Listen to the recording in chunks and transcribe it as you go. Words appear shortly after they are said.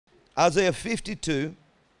Isaiah 52.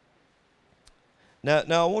 Now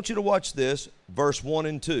I want you to watch this, verse 1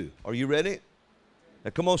 and 2. Are you ready? Now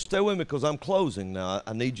come on, stay with me because I'm closing now.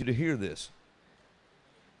 I need you to hear this.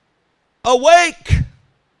 Awake!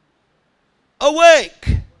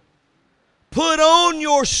 Awake! Put on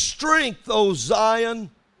your strength, O Zion.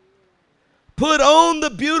 Put on the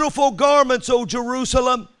beautiful garments, O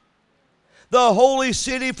Jerusalem. The holy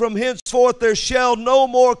city, from henceforth there shall no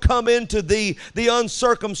more come into thee the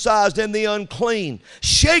uncircumcised and the unclean.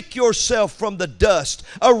 Shake yourself from the dust.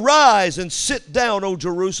 Arise and sit down, O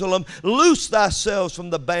Jerusalem. Loose thyself from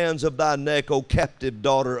the bands of thy neck, O captive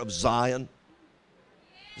daughter of Zion.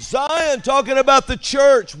 Zion, talking about the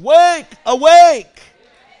church. Wake, awake.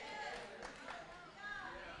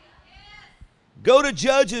 Go to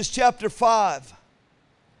Judges chapter 5.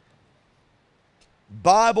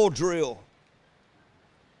 Bible drill.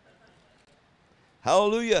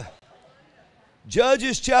 Hallelujah.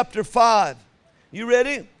 Judges chapter 5. You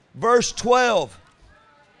ready? Verse 12.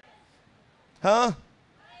 Huh?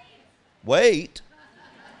 Wait.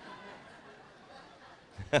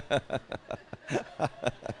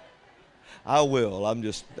 I will. I'm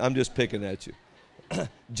just picking at you.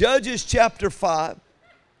 Judges chapter 5.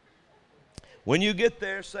 When you get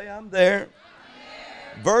there, say I'm there.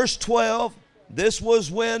 Verse 12. This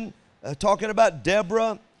was when talking about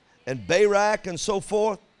Deborah and Barak and so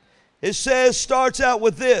forth. It says, starts out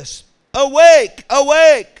with this. Awake,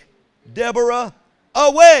 awake, Deborah.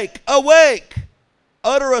 Awake, awake.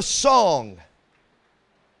 Utter a song.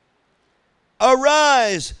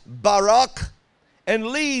 Arise, Barak, and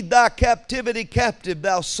lead thy captivity captive,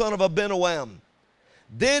 thou son of Abinoam.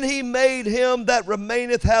 Then he made him that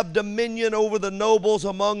remaineth have dominion over the nobles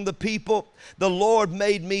among the people. The Lord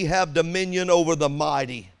made me have dominion over the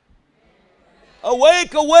mighty.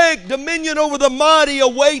 Awake, awake, dominion over the mighty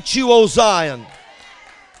awaits you, O Zion.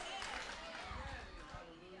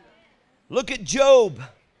 Look at Job.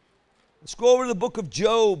 Let's go over to the book of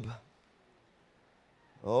Job.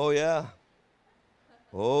 Oh, yeah.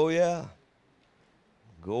 Oh, yeah.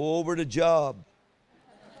 Go over to Job.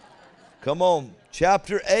 Come on.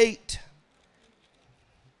 Chapter 8.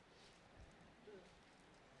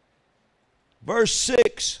 Verse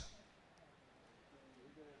 6.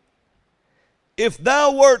 If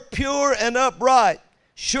thou wert pure and upright,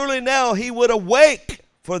 surely now he would awake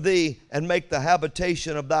for thee and make the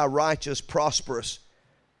habitation of thy righteous prosperous.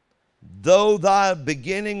 Though thy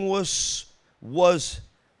beginning was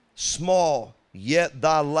small, yet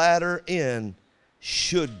thy latter end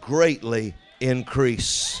should greatly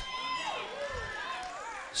increase.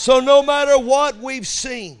 So no matter what we've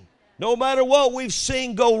seen go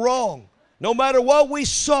wrong, no matter what we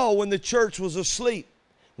saw when the church was asleep,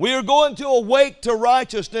 we are going to awake to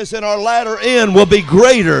righteousness, and our latter end will be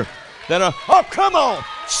greater than our... Oh, come on.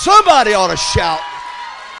 Somebody ought to shout.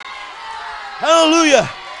 Hallelujah.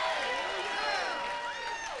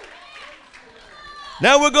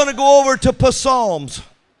 Now we're going to go over to Psalms.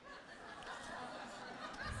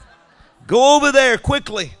 Go over there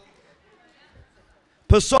quickly.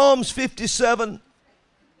 Psalms 57.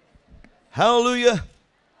 Hallelujah.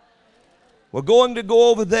 We're going to go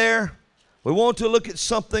over there. We want to look at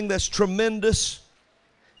something that's tremendous.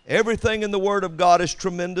 Everything in the Word of God is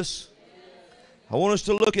tremendous. I want us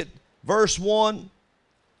to look at verse 1.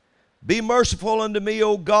 Be merciful unto me,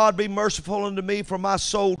 O God, be merciful unto me, for my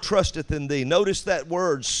soul trusteth in thee. Notice that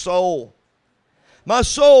word, soul. My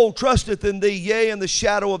soul trusteth in thee, yea, in the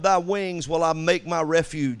shadow of thy wings will I make my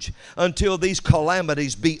refuge until these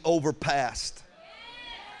calamities be overpast.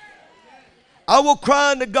 I will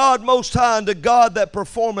cry unto God most high, unto God that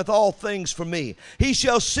performeth all things for me. He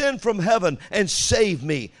shall send from heaven and save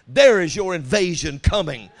me. There is your invasion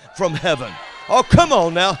coming from heaven. Oh, come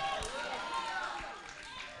on now.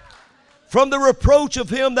 From the reproach of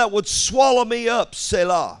him that would swallow me up,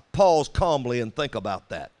 Selah. Pause calmly and think about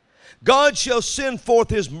that. God shall send forth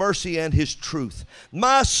his mercy and his truth.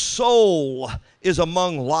 My soul is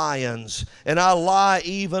among lions, and I lie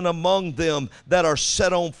even among them that are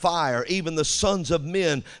set on fire, even the sons of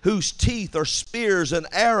men, whose teeth are spears and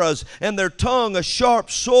arrows, and their tongue a sharp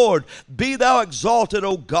sword. Be thou exalted,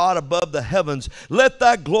 O God, above the heavens. Let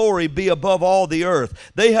thy glory be above all the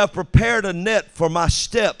earth. They have prepared a net for my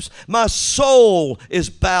steps. My soul is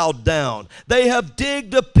bowed down. They have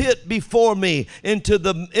digged a pit before me, into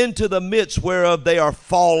the midst whereof they are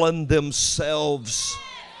fallen themselves.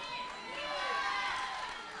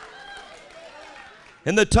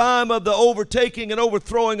 In the time of the overtaking and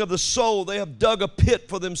overthrowing of the soul, they have dug a pit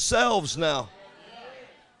for themselves now.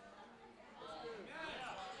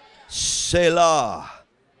 Selah.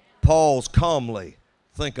 Pause calmly.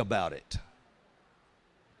 Think about it.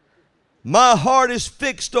 My heart is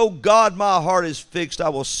fixed, O God, my heart is fixed. I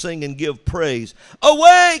will sing and give praise.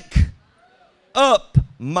 Awake up,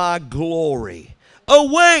 my glory.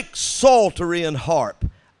 Awake, psaltery and harp.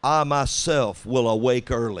 I myself will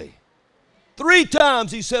awake early. 3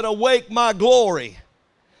 times he said, awake my glory.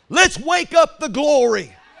 Let's wake up the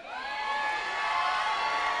glory.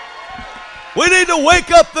 We need to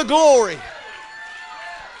wake up the glory.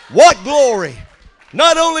 What glory?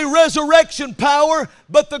 Not only resurrection power,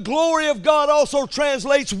 but the glory of God also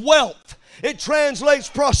translates wealth. It translates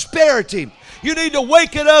prosperity. You need to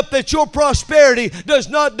wake it up that your prosperity does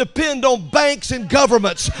not depend on banks and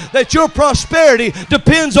governments. That your prosperity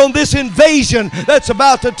depends on this invasion that's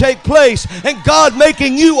about to take place. And God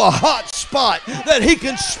making you a hot spot that He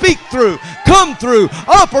can speak through, come through,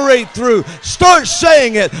 operate through. Start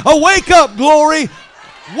saying it. Awake up, glory.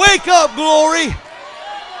 Wake up, glory.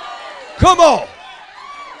 Come on.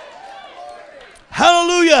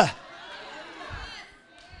 Hallelujah.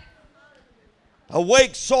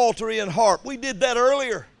 Awake, psaltery, and harp. We did that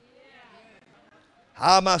earlier.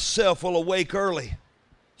 I myself will awake early.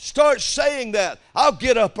 Start saying that. I'll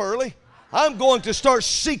get up early. I'm going to start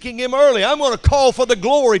seeking Him early. I'm going to call for the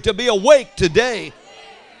glory to be awake today.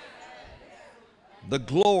 The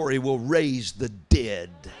glory will raise the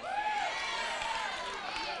dead.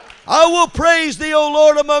 I will praise Thee, O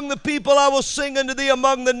Lord, among the people. I will sing unto Thee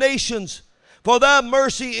among the nations. For Thy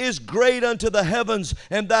mercy is great unto the heavens,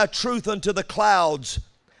 and Thy truth unto the clouds.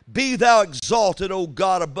 Be Thou exalted, O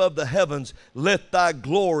God, above the heavens. Let Thy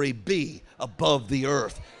glory be above the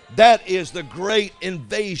earth. That is the great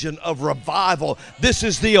invasion of revival. This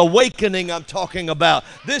is the awakening I'm talking about.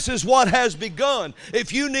 This is what has begun.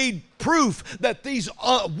 If you need proof that these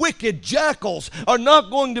wicked jackals are not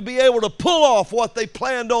going to be able to pull off what they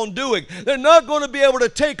planned on doing. They're not going to be able to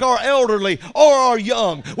take our elderly or our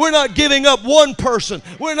young. We're not giving up one person.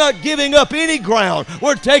 We're not giving up any ground.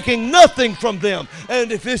 We're taking nothing from them.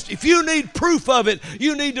 And if you need proof of it,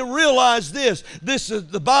 you need to realize this.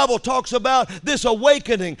 The Bible talks about this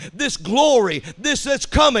awakening, this glory, this that's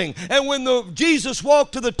coming. And when Jesus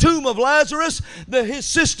walked to the tomb of Lazarus, his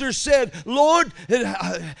sisters said, Lord,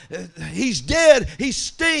 he's dead. He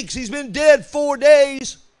stinks. He's been dead 4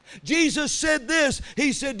 days. Jesus said this.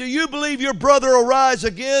 He said, do you believe your brother will rise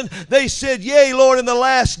again? They said, yea, Lord, in the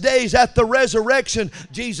last days at the resurrection.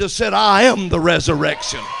 Jesus said, I am the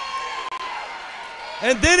resurrection.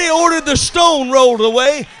 And then He ordered the stone rolled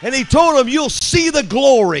away, and He told them, you'll see the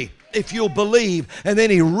glory if you'll believe. And then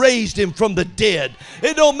He raised Him from the dead.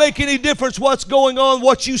 It don't make any difference what's going on,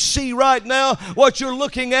 what you see right now, what you're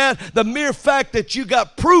looking at. The mere fact that you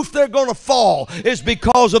got proof they're going to fall is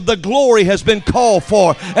because of the glory has been called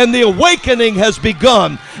for, and the awakening has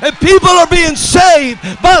begun, and people are being saved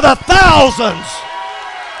by the thousands.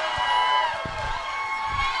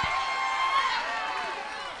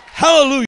 Hallelujah.